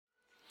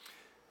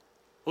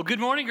Well,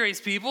 good morning,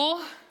 Grace people.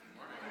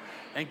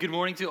 And good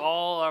morning to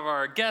all of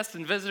our guests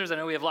and visitors. I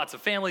know we have lots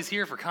of families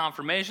here for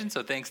confirmation,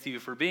 so thanks to you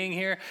for being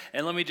here.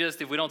 And let me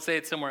just, if we don't say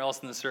it somewhere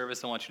else in the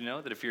service, I want you to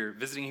know that if you're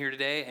visiting here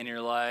today and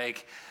you're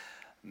like,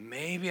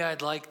 maybe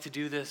I'd like to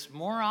do this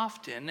more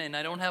often and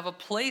I don't have a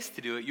place to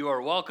do it, you are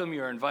welcome.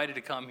 You are invited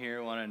to come here.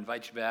 I want to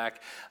invite you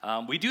back.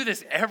 We do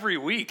this every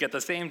week at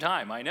the same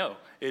time. I know.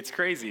 It's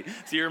crazy.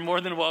 So you're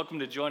more than welcome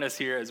to join us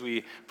here as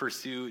we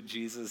pursue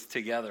Jesus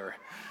together.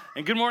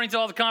 And good morning to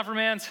all the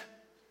confirmands.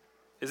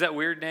 Is that a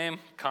weird name?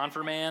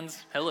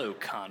 Confirmands? Hello,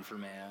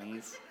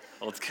 confirmands.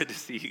 Well, it's good to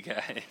see you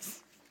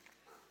guys.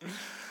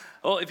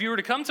 Well, if you were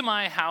to come to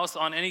my house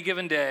on any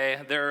given day,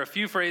 there are a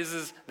few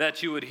phrases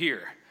that you would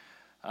hear.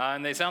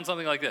 And they sound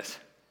something like this.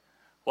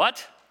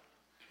 What?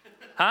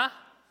 Huh?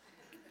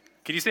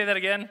 Can you say that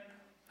again?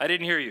 I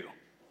didn't hear you.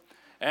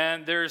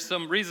 And there's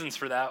some reasons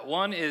for that.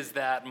 One is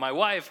that my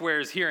wife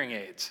wears hearing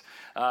aids.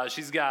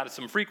 She's got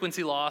some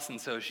frequency loss,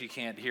 and so she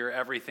can't hear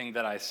everything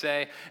that I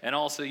say. And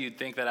also, you'd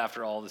think that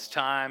after all this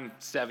time,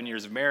 7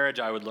 years of marriage,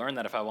 I would learn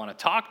that if I want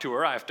to talk to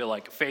her, I have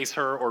to face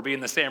her or be in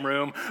the same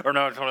room or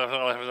no,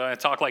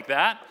 talk like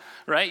that,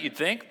 right? You'd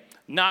think.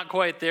 Not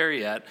quite there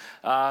yet.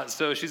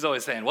 So she's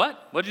always saying,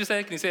 what? What'd you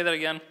say? Can you say that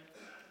again?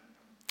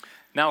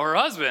 Now, her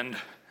husband,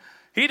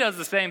 he does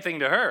the same thing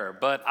to her,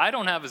 but I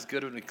don't have as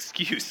good of an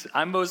excuse.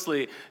 I'm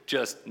mostly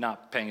just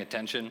not paying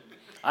attention.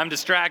 I'm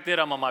distracted.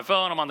 I'm on my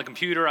phone. I'm on the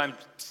computer. I'm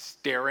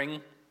staring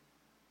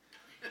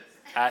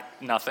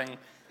at nothing.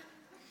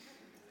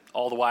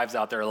 All the wives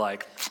out there are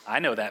like, I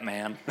know that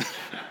man.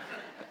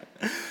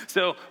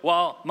 So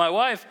while my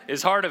wife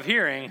is hard of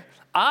hearing,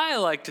 I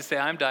like to say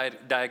I'm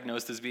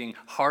diagnosed as being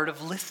hard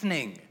of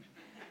listening.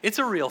 It's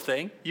a real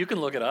thing. You can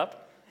look it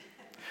up.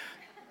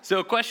 So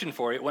a question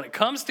for you. When it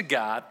comes to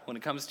God, when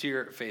it comes to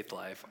your faith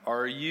life,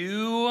 are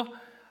you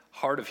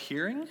hard of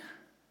hearing?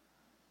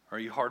 Or are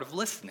you hard of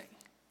listening?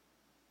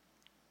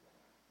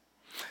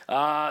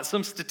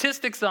 Some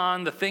statistics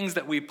on the things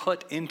that we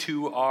put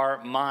into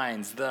our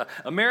minds. The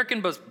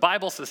American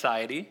Bible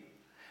Society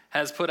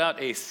has put out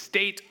a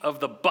State of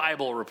the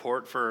Bible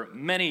report for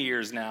many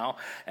years now,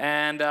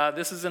 and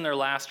this is in their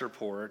last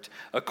report.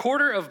 A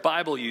quarter of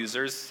Bible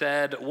users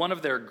said one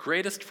of their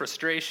greatest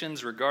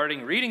frustrations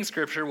regarding reading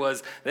Scripture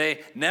was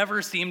they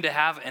never seem to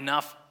have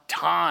enough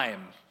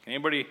time. Can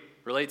anybody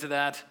relate to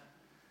that?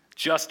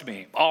 Just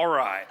me. All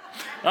right.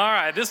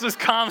 This was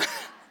common.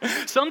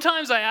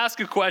 Sometimes I ask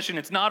a question,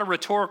 it's not a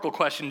rhetorical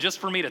question, just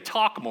for me to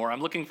talk more. I'm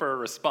looking for a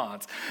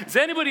response. Does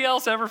anybody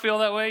else ever feel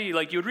that way? You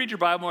would read your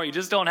Bible more, you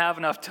just don't have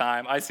enough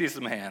time. I see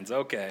some hands.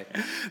 Okay.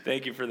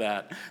 Thank you for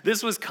that.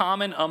 This was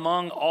common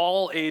among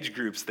all age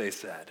groups, they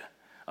said.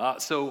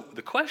 So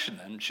the question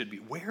then should be,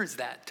 where is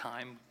that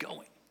time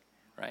going,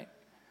 right?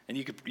 And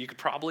you could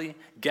probably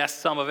guess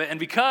some of it. And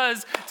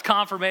because it's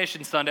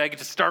Confirmation Sunday, I get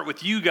to start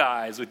with you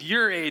guys, with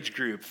your age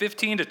group,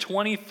 15 to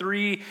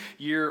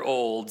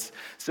 23-year-olds.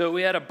 So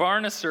we had a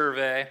Barna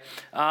survey,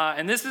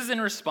 and this is in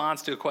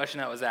response to a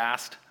question that was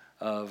asked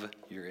of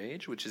your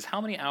age, which is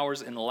how many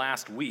hours in the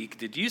last week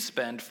did you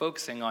spend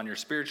focusing on your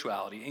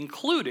spirituality,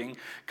 including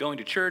going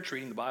to church,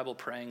 reading the Bible,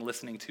 praying,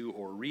 listening to,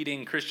 or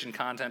reading Christian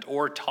content,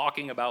 or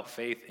talking about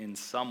faith in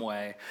some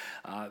way?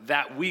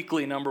 That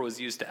weekly number was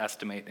used to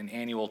estimate an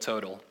annual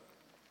total.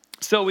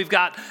 So we've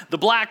got the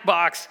black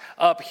box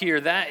up here.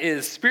 That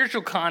is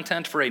spiritual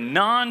content for a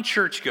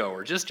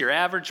non-churchgoer, just your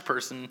average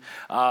person.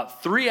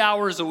 3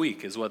 hours a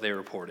week is what they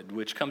reported,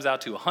 which comes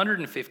out to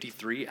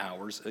 153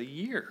 hours a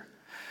year.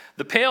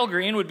 The pale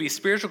green would be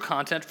spiritual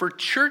content for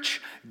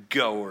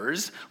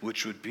churchgoers,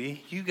 which would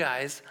be you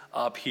guys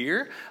up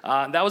here.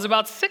 That was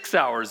about 6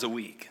 hours a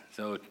week,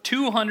 so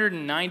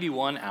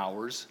 291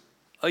 hours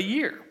a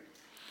year.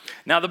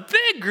 Now the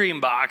big green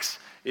box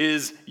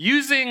is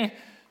using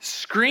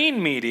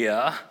screen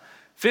media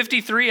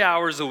 53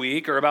 hours a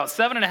week, or about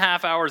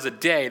 7.5 hours a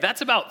day.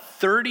 That's about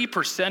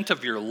 30%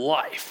 of your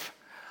life.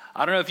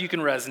 I don't know if you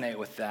can resonate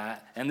with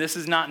that. And this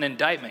is not an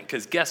indictment,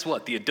 because guess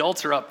what? The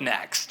adults are up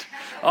next.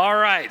 All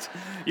right.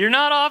 You're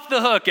not off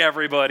the hook,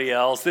 everybody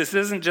else. This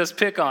isn't just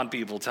pick on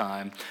people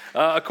time.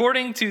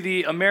 According to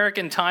the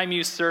American Time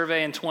Use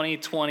Survey in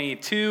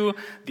 2022,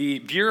 the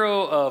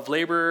Bureau of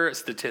Labor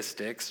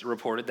Statistics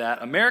reported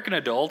that American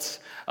adults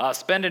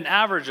spend an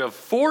average of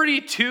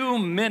 42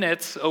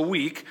 minutes a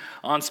week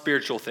on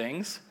spiritual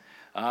things.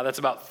 That's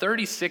about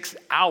 36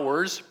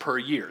 hours per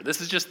year.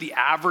 This is just the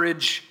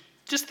average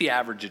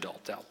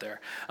adult out there.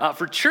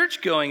 For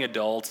church-going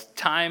adults,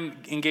 time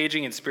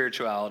engaging in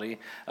spirituality,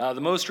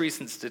 the most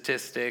recent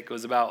statistic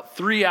was about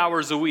 3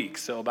 hours a week,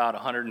 so about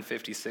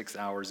 156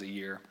 hours a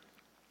year.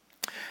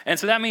 And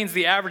so that means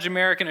the average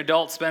American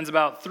adult spends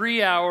about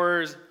 3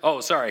 hours,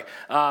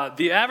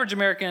 the average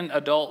American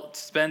adult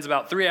spends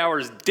about 3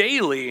 hours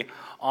daily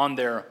on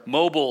their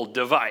mobile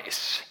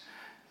device.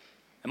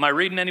 Am I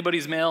reading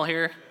anybody's mail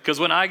here? Because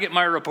when I get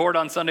my report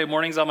on Sunday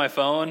mornings on my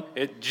phone,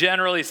 it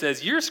generally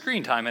says your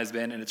screen time has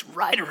been, and it's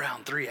right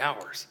around 3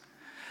 hours.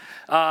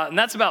 And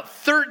that's about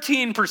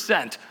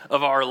 13%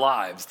 of our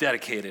lives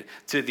dedicated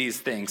to these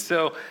things.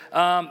 So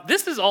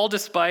this is all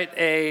despite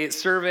a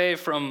survey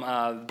from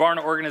the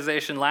Barna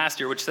organization last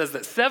year, which says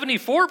that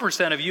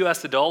 74% of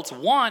U.S. adults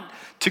want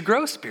to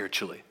grow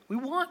spiritually. We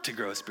want to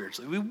grow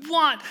spiritually. We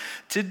want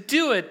to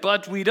do it,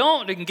 but we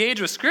don't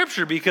engage with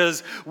Scripture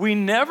because we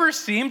never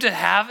seem to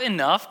have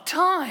enough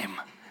time.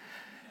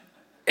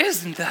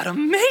 Isn't that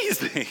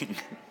amazing?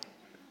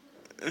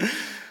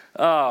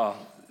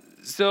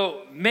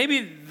 So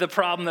maybe the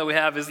problem that we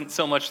have isn't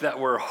so much that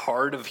we're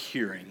hard of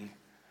hearing.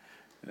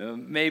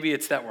 Maybe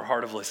it's that we're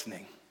hard of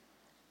listening.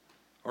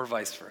 Or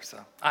vice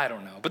versa. I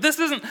don't know. But this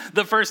isn't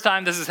the first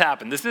time this has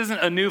happened. This isn't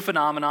a new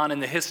phenomenon in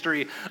the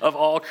history of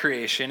all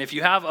creation. If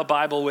you have a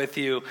Bible with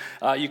you,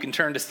 you can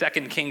turn to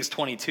 2 Kings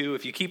 22.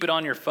 If you keep it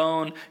on your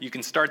phone, you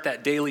can start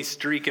that daily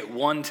streak at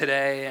 1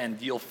 today,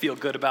 and you'll feel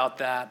good about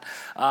that.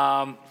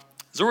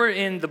 So we're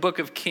in the book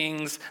of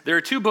Kings. There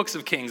are 2 books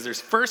of Kings.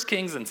 There's 1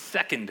 Kings and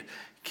 2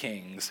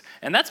 Kings.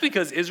 And that's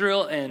because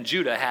Israel and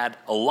Judah had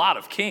a lot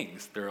of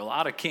kings. There are a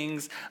lot of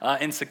kings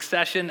in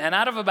succession. And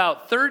out of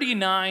about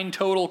 39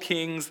 total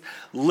kings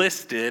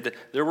listed,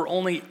 there were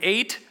only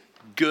 8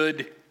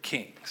 good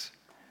kings.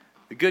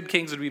 The good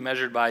kings would be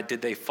measured by,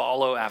 did they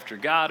follow after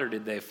God or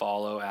did they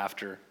follow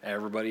after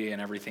everybody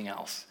and everything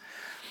else?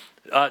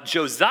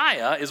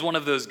 Josiah is one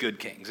of those good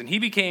kings, and he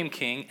became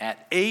king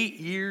at 8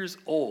 years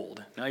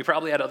old. Now, he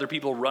probably had other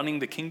people running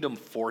the kingdom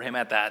for him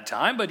at that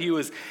time, but he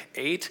was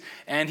 8,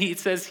 and it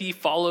says he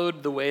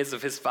followed the ways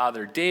of his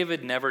father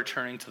David, never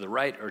turning to the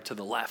right or to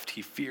the left.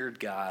 He feared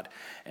God,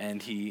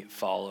 and he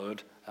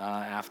followed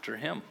after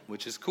him,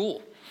 which is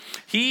cool.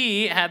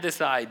 He had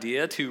this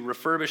idea to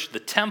refurbish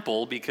the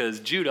temple because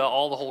Judah,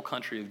 all the whole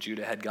country of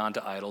Judah, had gone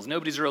to idols.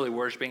 Nobody's really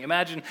worshiping.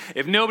 Imagine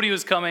if nobody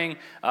was coming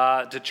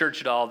to church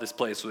at all, this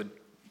place would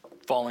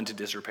fall into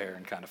disrepair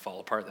and kind of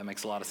fall apart. That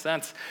makes a lot of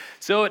sense.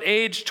 So at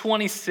age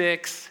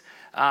 26,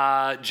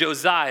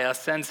 Josiah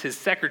sends his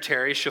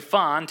secretary,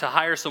 Shaphan, to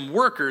hire some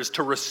workers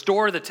to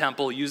restore the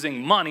temple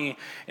using money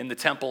in the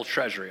temple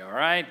treasury. All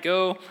right,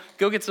 go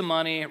get some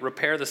money,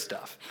 repair the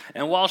stuff.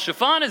 And while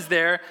Shaphan is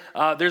there,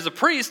 there's a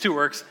priest who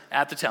works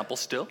at the temple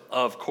still.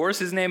 Of course,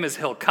 his name is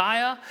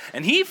Hilkiah,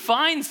 and he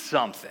finds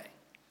something.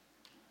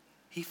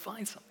 He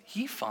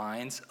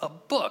finds a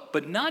book,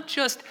 but not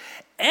just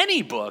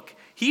any book.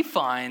 He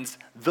finds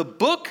the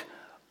book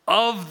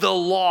of the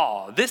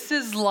law. This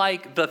is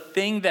like the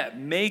thing that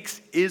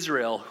makes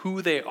Israel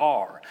who they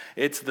are.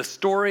 It's the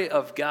story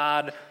of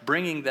God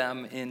bringing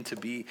them in to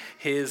be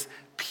his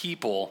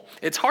people.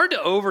 It's hard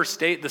to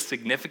overstate the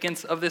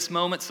significance of this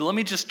moment, so let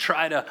me just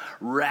try to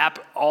wrap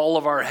all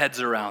of our heads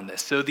around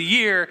this. So the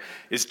year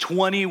is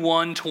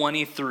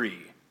 2123,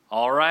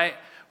 all right?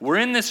 We're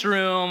in this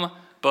room,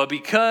 but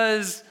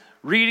because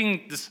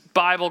reading this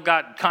Bible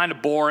got kind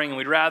of boring and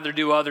we'd rather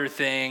do other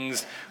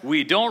things,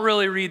 we don't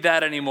really read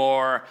that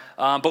anymore,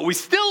 but we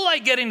still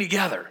like getting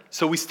together.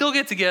 So we still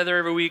get together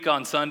every week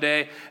on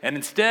Sunday, and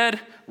instead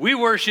we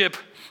worship,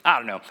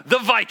 the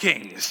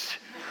Vikings.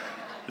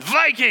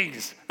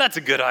 Vikings! That's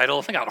a good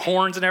idol. They got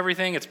horns and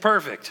everything. It's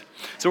perfect.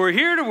 So we're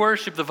here to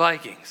worship the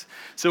Vikings.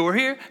 So we're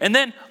here, and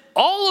then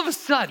all of a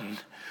sudden,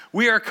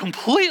 we are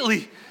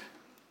completely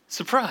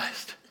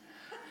surprised.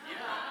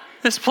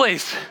 This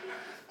place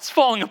is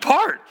falling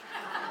apart.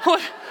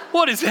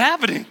 What is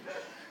happening?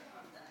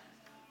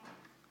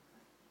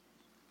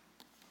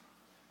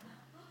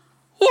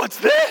 What's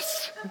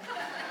this?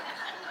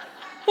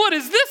 What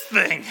is this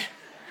thing?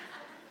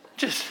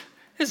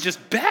 It's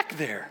just back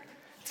there.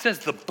 It says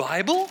the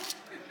Bible.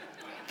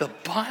 The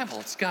Bible.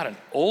 It's got an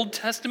Old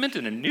Testament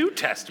and a New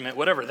Testament,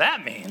 whatever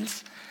that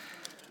means.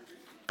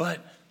 But,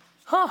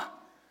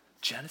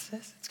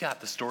 Genesis. It's got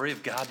the story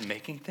of God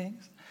making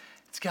things.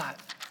 It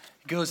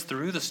goes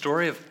through the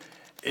story of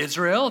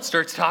Israel. It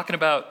starts talking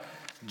about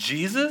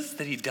Jesus,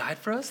 that he died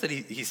for us, that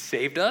he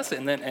saved us,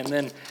 and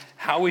then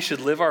how we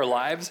should live our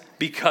lives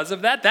because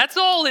of that. That's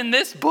all in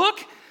this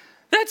book.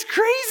 That's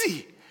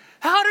crazy.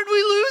 How did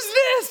we lose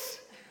this?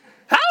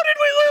 How did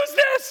we lose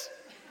this?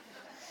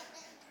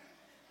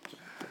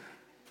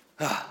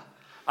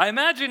 I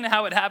imagine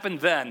how it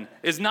happened then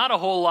is not a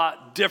whole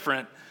lot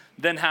different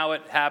than how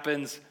it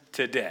happens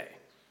today,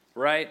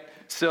 right?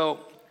 So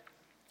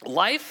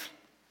life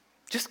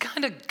just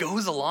kind of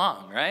goes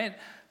along, right?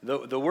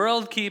 The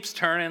world keeps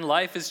turning.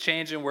 Life is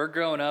changing. We're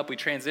growing up. We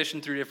transition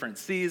through different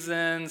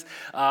seasons.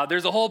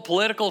 There's a whole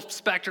political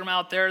spectrum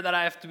out there that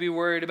I have to be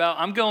worried about.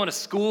 I'm going to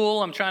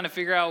school. I'm trying to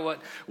figure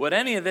out what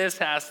any of this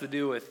has to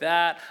do with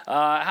that.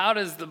 How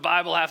does the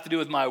Bible have to do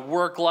with my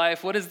work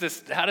life? What is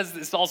this? How does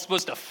this all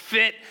supposed to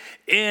fit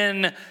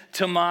in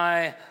to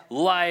my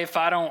life?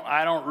 I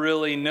don't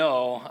really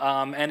know.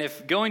 And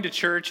if going to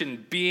church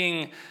and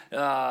being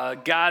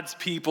God's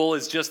people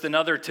is just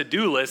another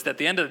to-do list, at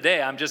the end of the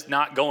day, I'm just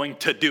not going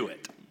to do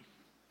it.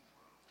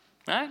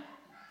 Right?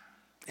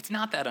 It's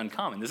not that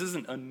uncommon. This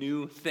isn't a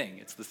new thing.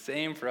 It's the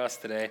same for us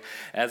today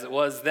as it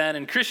was then.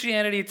 In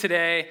Christianity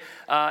Today,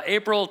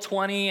 April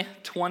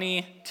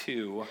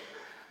 2022,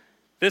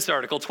 this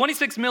article,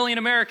 26 million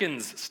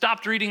Americans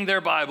stopped reading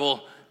their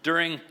Bible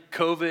during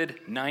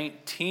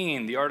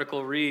COVID-19. The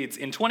article reads,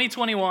 in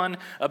 2021,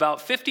 about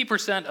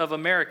 50% of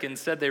Americans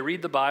said they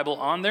read the Bible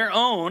on their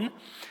own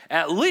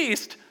at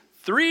least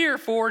 3 or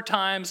 4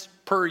 times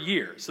per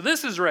year. So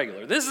this is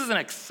regular. This is an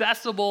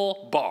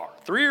accessible bar.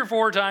 3 or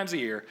 4 times a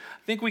year.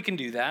 I think we can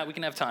do that. We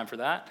can have time for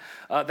that.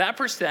 That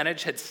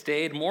percentage had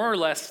stayed more or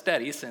less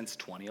steady since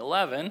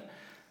 2011,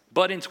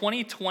 but in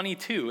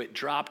 2022, it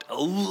dropped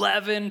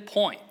 11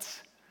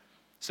 points.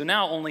 So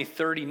now only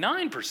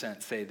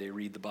 39% say they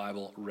read the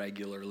Bible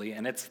regularly,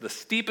 and it's the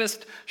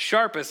steepest,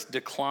 sharpest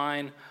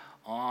decline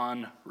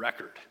on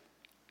record.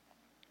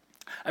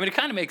 I mean, it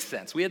kind of makes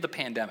sense. We had the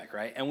pandemic,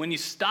 right? And when you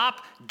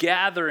stop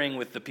gathering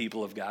with the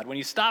people of God, when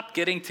you stop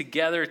getting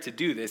together to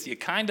do this, you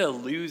kind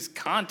of lose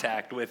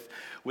contact with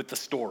the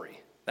story.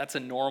 That's a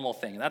normal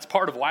thing. And that's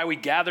part of why we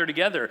gather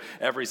together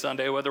every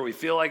Sunday, whether we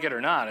feel like it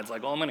or not. It's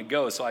like, well, I'm going to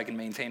go so I can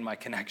maintain my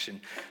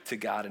connection to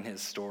God and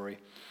his story.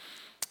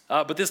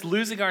 But this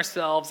losing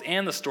ourselves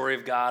and the story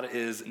of God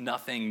is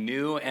nothing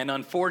new. And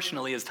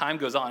unfortunately, as time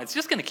goes on, it's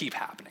just going to keep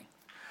happening.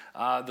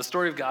 The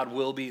story of God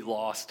will be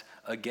lost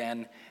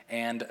again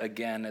and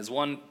again. As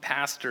one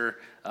pastor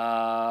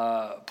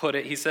put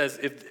it, he says,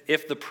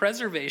 if the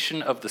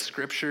preservation of the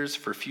scriptures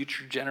for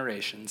future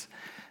generations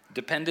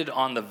depended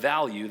on the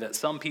value that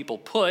some people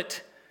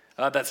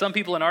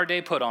in our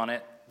day put on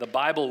it, the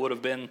Bible would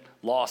have been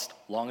lost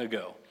long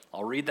ago.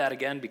 I'll read that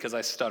again because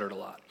I stuttered a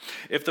lot.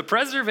 If the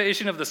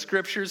preservation of the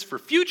scriptures for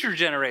future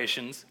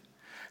generations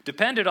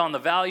depended on the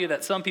value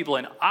that some people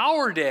in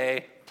our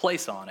day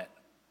place on it,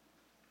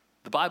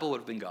 the Bible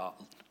would have been gone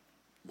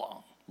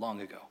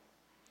long ago.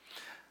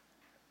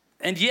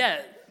 And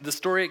yet, the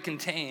story it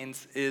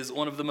contains is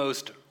one of the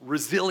most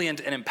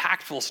resilient and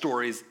impactful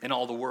stories in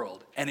all the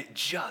world. And it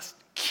just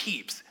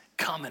keeps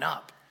coming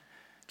up,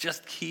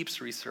 just keeps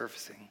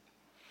resurfacing.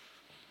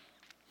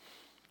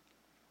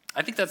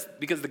 I think that's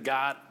because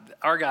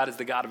our God is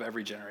the God of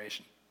every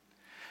generation.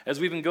 As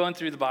we've been going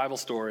through the Bible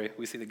story,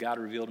 we see that God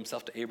revealed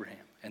himself to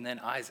Abraham, and then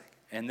Isaac,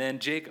 and then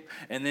Jacob,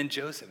 and then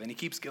Joseph. And he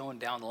keeps going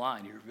down the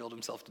line. He revealed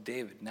himself to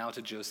David, now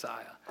to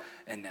Josiah,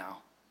 and now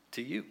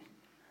to you,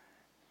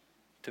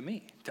 to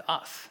me, to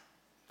us.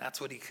 That's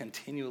what he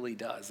continually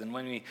does. And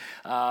when we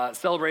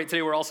celebrate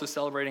today, we're also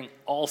celebrating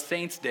All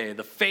Saints' Day,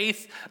 the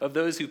faith of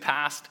those who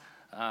passed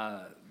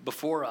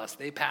before us.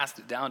 They passed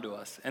it down to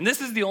us. And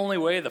this is the only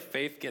way the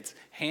faith gets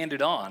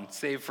handed on,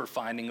 save for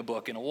finding a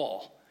book in a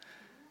wall.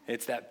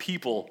 It's that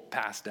people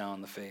pass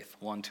down the faith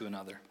one to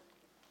another.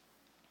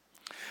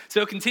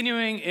 So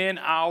continuing in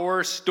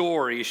our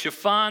story,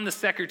 Shaphan the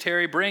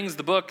secretary brings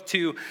the book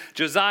to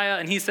Josiah,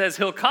 and he says,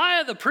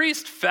 Hilkiah the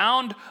priest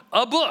found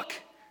a book.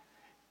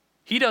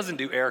 He doesn't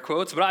do air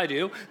quotes, but I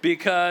do,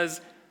 because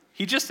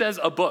he just says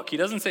a book. He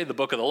doesn't say the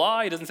book of the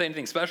law. He doesn't say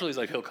anything special. He's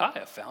like,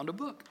 Hilkiah found a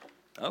book.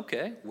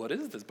 Okay, what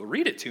is this? But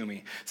read it to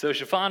me. So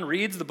Shaphan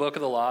reads the book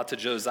of the law to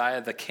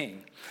Josiah the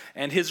king.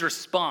 And his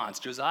response,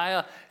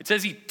 Josiah, it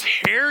says he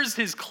tears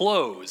his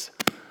clothes.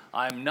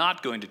 I'm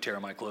not going to tear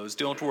my clothes,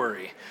 don't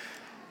worry.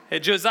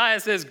 And Josiah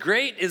says,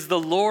 great is the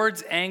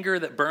Lord's anger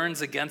that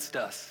burns against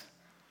us,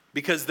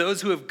 because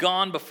those who have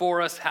gone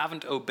before us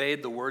haven't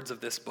obeyed the words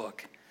of this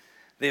book.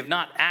 They have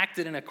not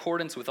acted in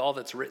accordance with all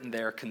that's written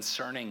there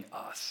concerning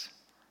us.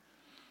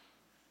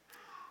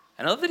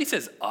 And I love that he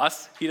says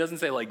us. He doesn't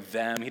say like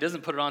them. He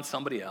doesn't put it on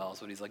somebody else.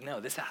 But he's like, no,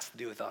 this has to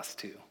do with us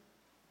too.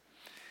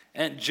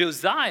 And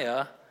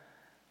Josiah,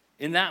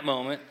 in that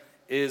moment,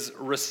 is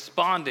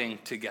responding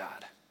to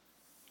God.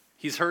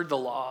 He's heard the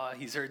law.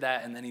 He's heard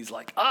that. And then he's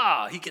like,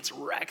 he gets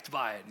wrecked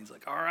by it. And he's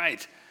like, all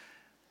right,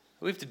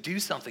 we have to do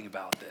something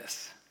about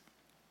this.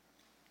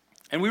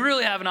 And we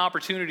really have an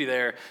opportunity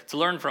there to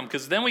learn from,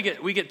 because then we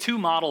get 2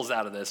 models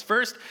out of this.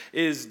 First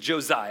is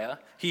Josiah.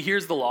 He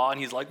hears the law and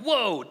he's like,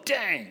 whoa,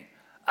 dang.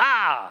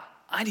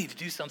 I need to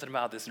do something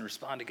about this and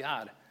respond to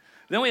God.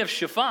 Then we have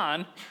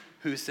Shaphan,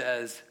 who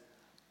says,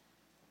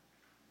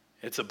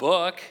 it's a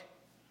book.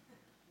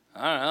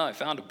 I don't know, I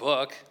found a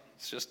book.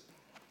 It's just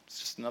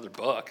another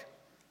book.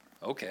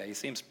 Okay, he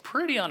seems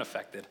pretty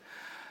unaffected.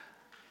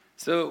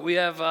 So we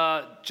have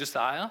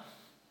Josiah,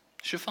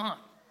 Shaphan.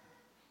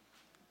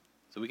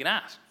 So we can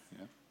ask,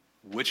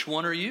 which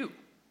one are you?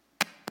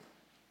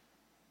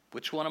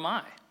 Which one am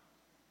I?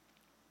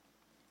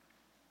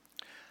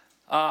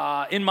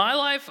 In my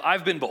life,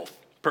 I've been both,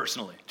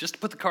 personally. Just to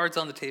put the cards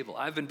on the table,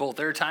 I've been both.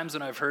 There are times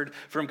when I've heard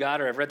from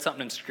God or I've read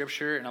something in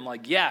Scripture, and I'm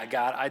like, yeah,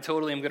 God, I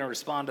totally am going to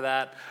respond to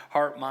that.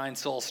 Heart, mind,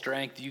 soul,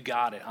 strength, you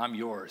got it. I'm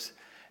yours.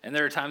 And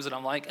there are times when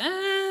I'm like,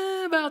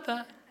 about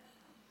that.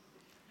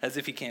 As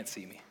if he can't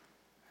see me.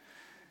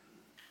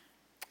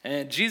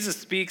 And Jesus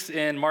speaks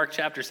in Mark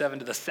chapter 7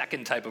 to the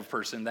second type of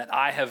person that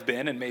I have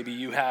been, and maybe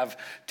you have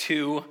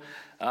too.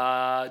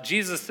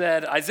 Jesus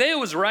said, Isaiah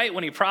was right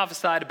when he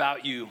prophesied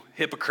about you,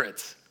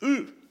 hypocrites,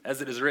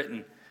 as it is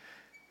written.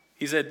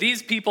 He said,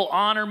 these people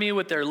honor me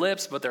with their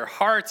lips, but their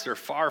hearts are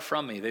far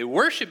from me. They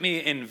worship me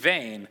in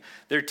vain.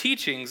 Their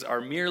teachings are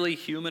merely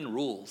human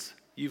rules.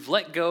 You've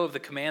let go of the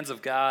commands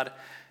of God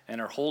and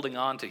are holding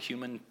on to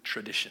human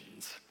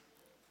traditions.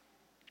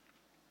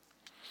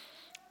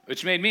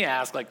 which made me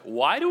ask, like,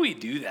 why do we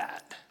do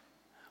that?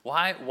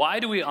 Why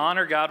do we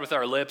honor God with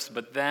our lips,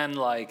 but then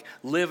like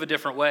live a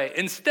different way?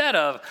 Instead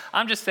of,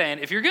 I'm just saying,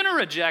 if you're going to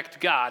reject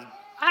God,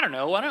 I don't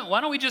know, why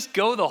don't we just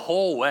go the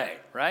whole way,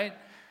 right?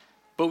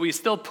 But we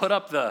still put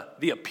up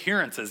the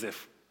appearance as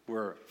if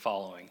we're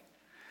following.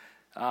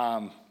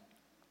 I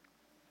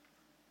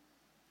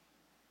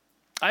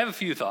have a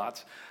few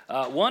thoughts.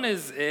 One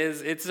is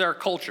it's our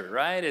culture,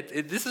 right?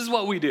 This is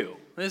what we do.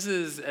 This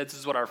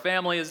is what our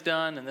family has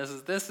done, and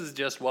this is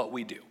just what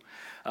we do.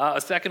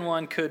 A second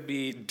one could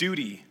be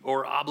duty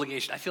or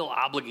obligation. I feel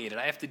obligated.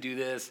 I have to do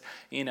this,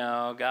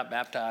 got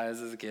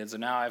baptized as a kid, so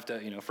now I have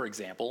to, for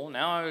example,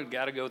 now I've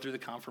got to go through the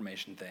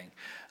confirmation thing.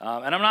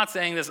 And I'm not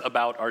saying this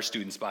about our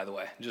students, by the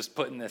way, just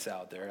putting this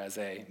out there as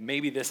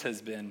maybe this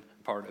has been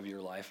part of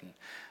your life,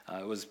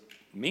 and it was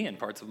me and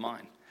parts of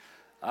mine.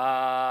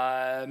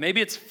 Maybe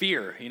it's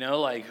fear,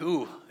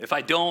 if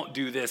I don't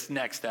do this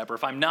next step, or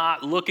if I'm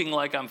not looking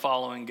like I'm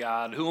following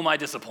God, who am I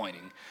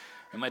disappointing?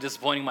 Am I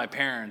disappointing my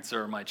parents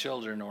or my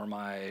children or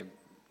my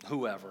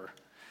whoever?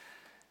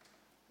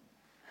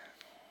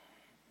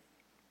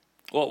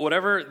 Well,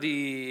 whatever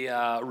the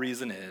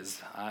reason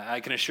is, I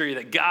can assure you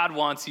that God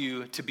wants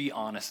you to be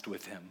honest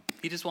with him.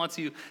 He just wants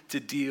you to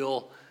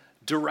deal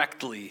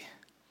directly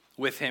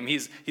with him.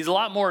 He's a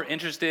lot more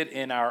interested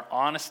in our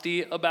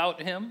honesty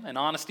about him and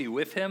honesty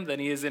with him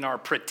than he is in our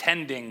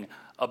pretending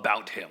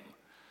about him.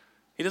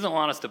 He doesn't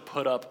want us to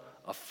put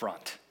up a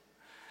front.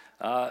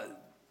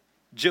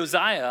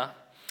 Josiah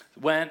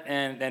went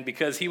and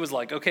because he was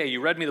like, okay, you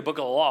read me the book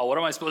of the law, what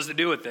am I supposed to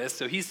do with this?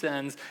 So he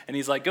sends, and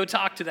he's like, go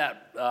talk to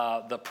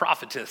the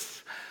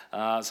prophetess.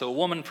 So a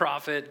woman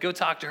prophet, go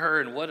talk to her,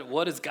 and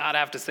what does God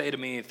have to say to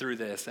me through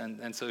this?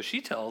 And so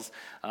she tells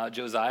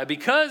Josiah,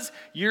 because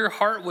your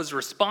heart was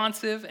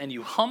responsive and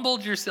you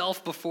humbled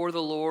yourself before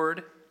the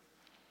Lord,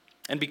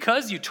 and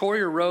because you tore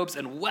your robes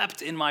and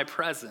wept in my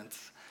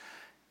presence,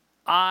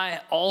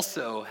 I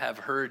also have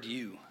heard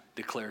you,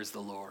 declares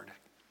the Lord.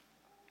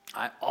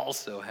 I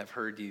also have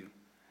heard you.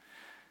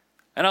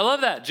 And I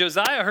love that.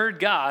 Josiah heard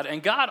God,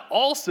 and God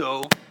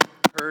also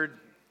heard,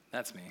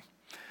 that's me.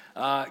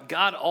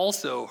 God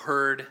also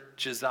heard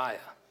Josiah.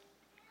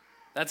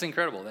 That's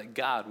incredible that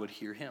God would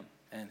hear him.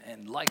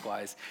 And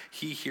likewise,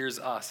 he hears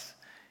us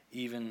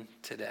even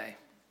today.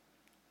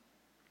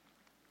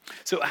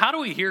 So how do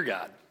we hear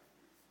God?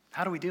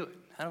 How do we do it?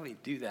 How do we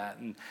do that?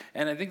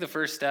 And I think the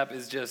first step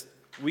is just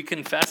we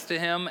confess to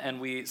him and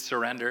we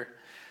surrender.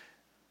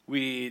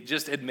 We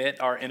just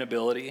admit our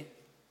inability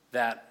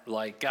that,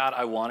 like, God,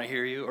 I want to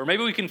hear you. Or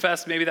maybe we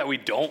confess that we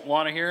don't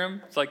want to hear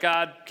him. It's like,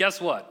 God,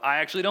 guess what? I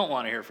actually don't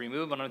want to hear from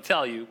you, but I'm going to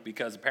tell you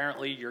because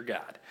apparently you're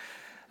God.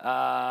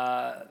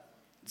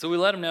 So we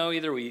let him know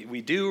either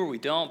we do or we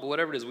don't, but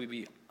whatever it is,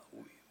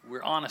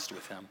 we're honest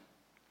with him.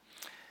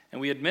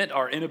 And we admit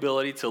our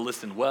inability to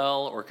listen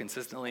well or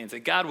consistently and say,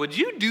 God, would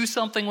you do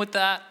something with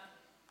that?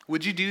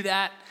 Would you do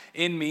that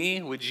in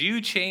me? Would you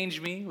change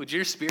me? Would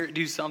your spirit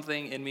do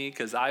something in me?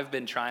 Because I've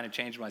been trying to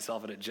change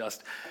myself and it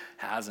just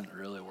hasn't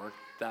really worked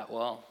that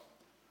well.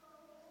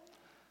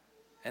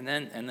 And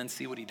then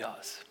see what he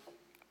does.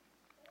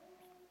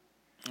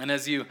 And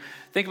as you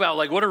think about,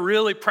 like, what are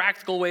really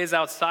practical ways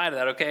outside of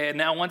that? Okay, and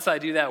now once I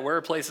do that, where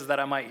are places that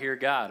I might hear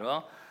God?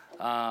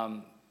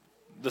 Well,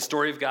 the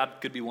story of God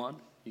could be one.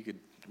 You could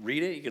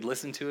read it. You could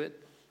listen to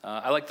it.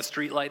 I like the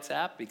Streetlights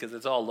app because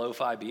it's all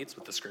lo-fi beats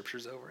with the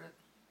scriptures over it.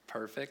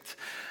 Perfect.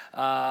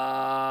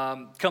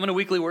 Coming to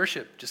weekly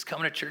worship. Just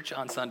coming to church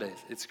on Sundays.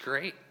 It's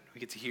great. We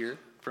get to hear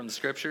from the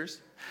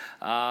scriptures.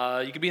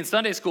 You could be in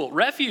Sunday school.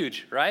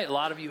 Refuge, right? A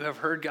lot of you have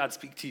heard God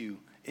speak to you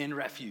in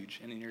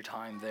Refuge and in your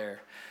time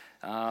there.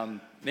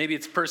 Maybe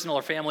it's personal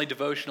or family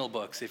devotional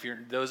books. If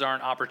those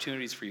aren't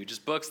opportunities for you,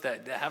 just books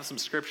that have some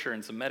scripture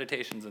and some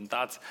meditations and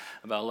thoughts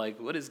about, like,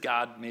 what is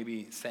God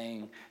maybe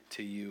saying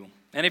to you?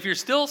 And if you're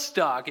still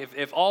stuck,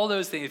 if all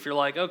those things, if you're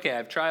like, okay,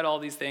 I've tried all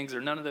these things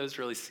or none of those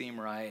really seem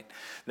right,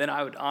 then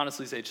I would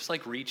honestly say just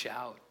like reach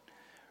out.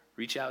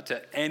 Reach out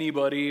to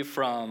anybody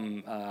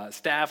from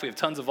staff. We have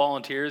tons of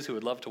volunteers who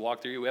would love to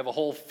walk through you. We have a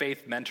whole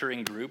faith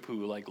mentoring group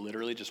who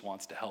literally just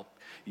wants to help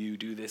you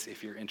do this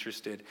if you're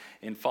interested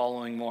in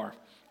following more.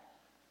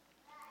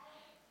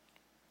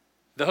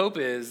 The hope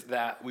is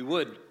that we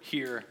would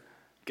hear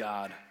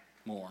God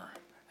more,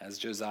 as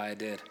Josiah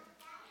did.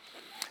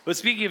 But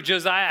speaking of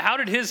Josiah, how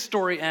did his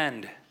story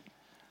end?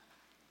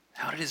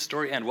 How did his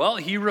story end? Well,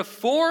 he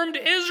reformed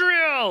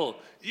Israel.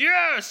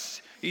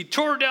 Yes! He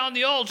tore down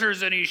the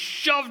altars and he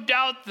shoved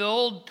out the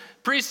old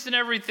priests and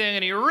everything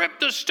and he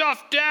ripped the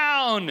stuff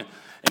down.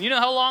 And you know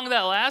how long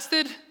that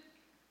lasted?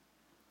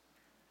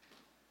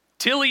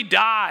 Till he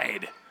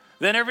died.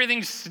 Then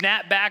everything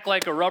snapped back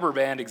like a rubber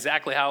band,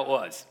 exactly how it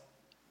was.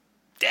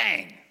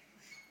 Dang.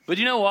 But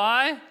you know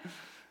why?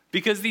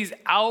 Because these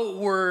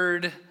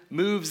outward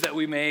moves that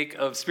we make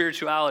of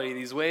spirituality,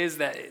 these ways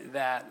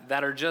that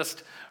are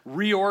just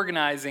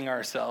reorganizing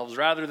ourselves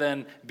rather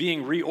than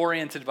being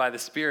reoriented by the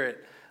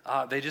Spirit,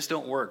 they just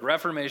don't work.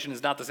 Reformation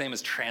is not the same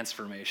as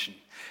transformation.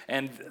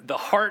 And the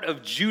heart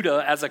of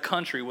Judah as a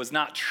country was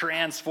not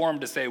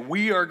transformed to say,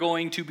 we are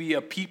going to be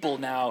a people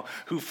now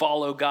who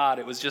follow God.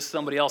 It was just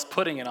somebody else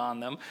putting it on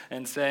them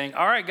and saying,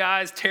 all right,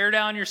 guys, tear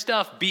down your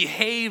stuff.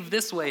 Behave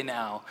this way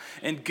now.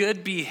 And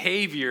good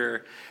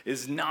behavior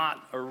is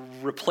not a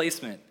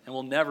replacement and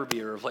will never be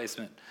a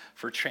replacement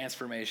for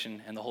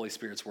transformation and the Holy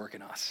Spirit's work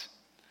in us,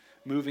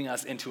 moving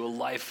us into a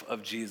life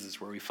of Jesus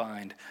where we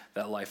find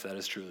that life that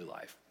is truly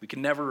life. We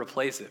can never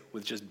replace it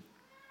with just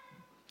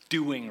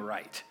doing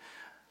right.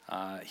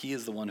 He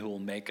is the one who will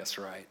make us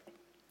right.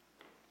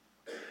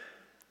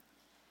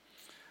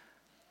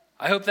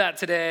 I hope that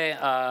today,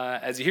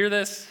 as you hear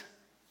this,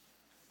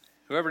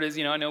 whoever it is,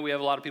 I know we have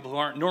a lot of people who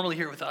aren't normally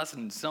here with us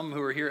and some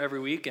who are here every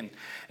week. And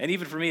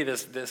even for me,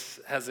 this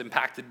has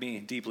impacted me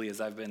deeply as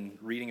I've been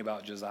reading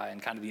about Josiah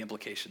and kind of the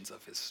implications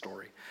of his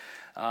story.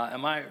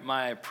 And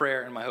my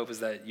prayer and my hope is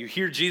that you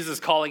hear Jesus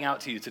calling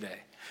out to you today.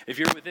 If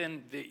you're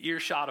within the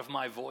earshot of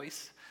my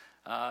voice,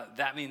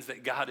 that means that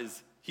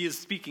He is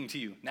speaking to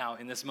you now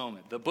in this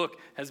moment. The book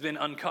has been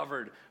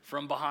uncovered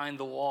from behind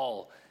the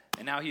wall,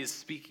 and now He is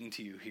speaking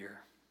to you here.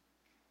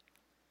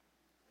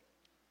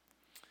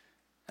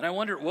 And I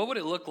wonder, what would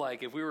it look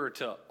like if we were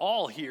to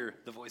all hear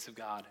the voice of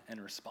God and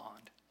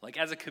respond, like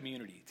as a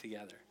community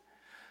together?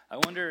 I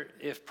wonder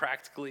if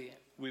practically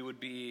we would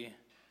be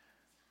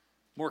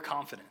more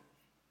confident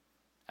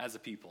as a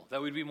people,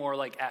 that we'd be more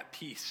like at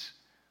peace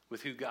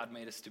with who God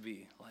made us to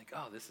be. Like,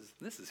 oh,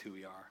 this is who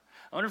we are.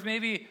 I wonder if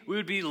maybe we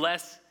would be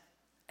less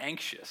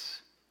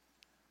anxious,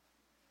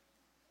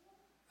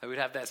 that we'd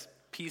have that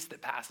peace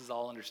that passes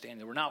all understanding,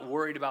 that we're not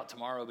worried about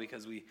tomorrow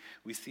because we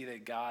see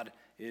that God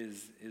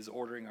is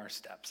ordering our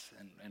steps,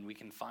 and we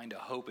can find a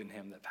hope in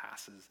Him that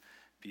passes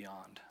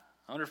beyond.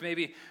 I wonder if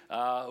maybe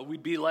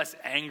we'd be less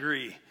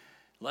angry,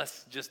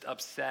 less just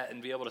upset,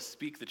 and be able to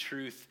speak the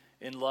truth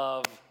in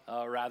love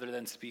rather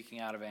than speaking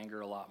out of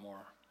anger a lot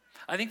more.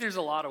 I think there's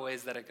a lot of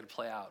ways that it could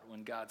play out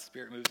when God's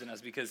Spirit moves in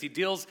us, because He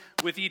deals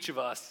with each of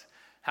us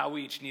how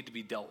we each need to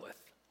be dealt with,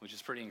 which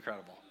is pretty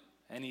incredible.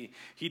 And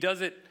he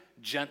does it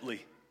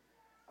gently,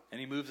 and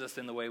He moves us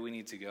in the way we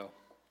need to go.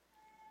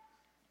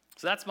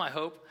 So that's my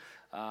hope.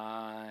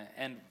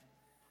 And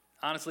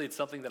honestly, it's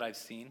something that I've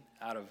seen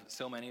out of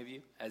so many of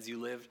you as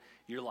you live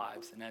your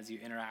lives and as you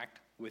interact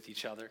with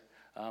each other.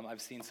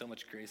 I've seen so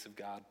much grace of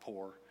God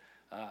pour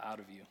out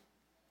of you.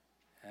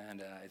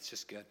 And it's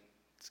just good.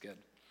 It's good.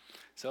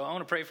 So I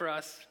want to pray for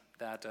us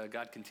that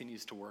God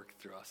continues to work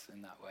through us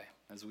in that way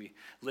as we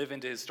live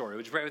into His story.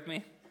 Would you pray with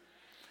me?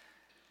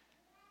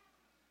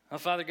 Oh,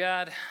 Father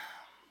God,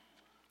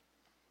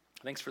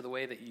 thanks for the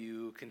way that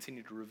You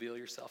continue to reveal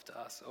Yourself to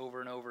us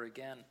over and over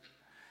again.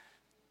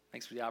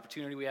 Thanks for the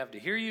opportunity we have to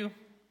hear You.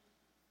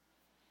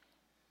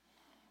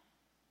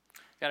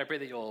 God, I pray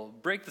that You'll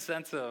break the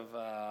sense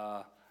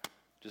of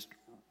just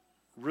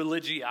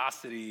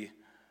religiosity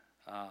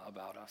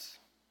about us.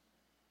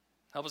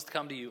 Help us to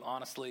come to You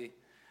honestly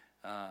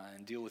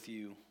and deal with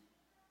You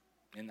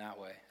in that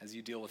way as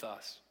You deal with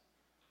us.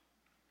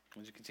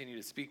 Would You continue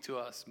to speak to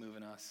us, move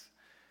in us,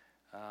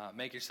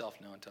 make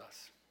Yourself known to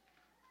us.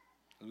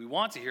 We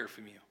want to hear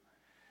from You.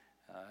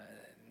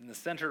 In the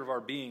center of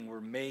our being,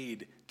 we're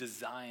made,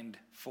 designed,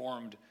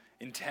 formed,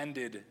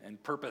 intended,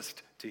 and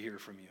purposed to hear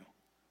from You.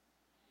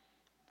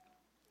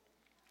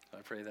 So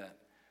I pray that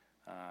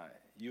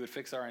You would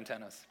fix our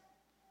antennas.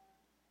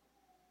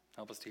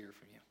 Help us to hear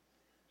from You.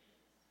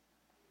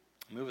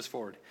 Move us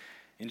forward.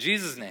 In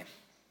Jesus' name,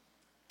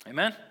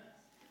 amen?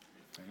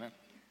 Amen.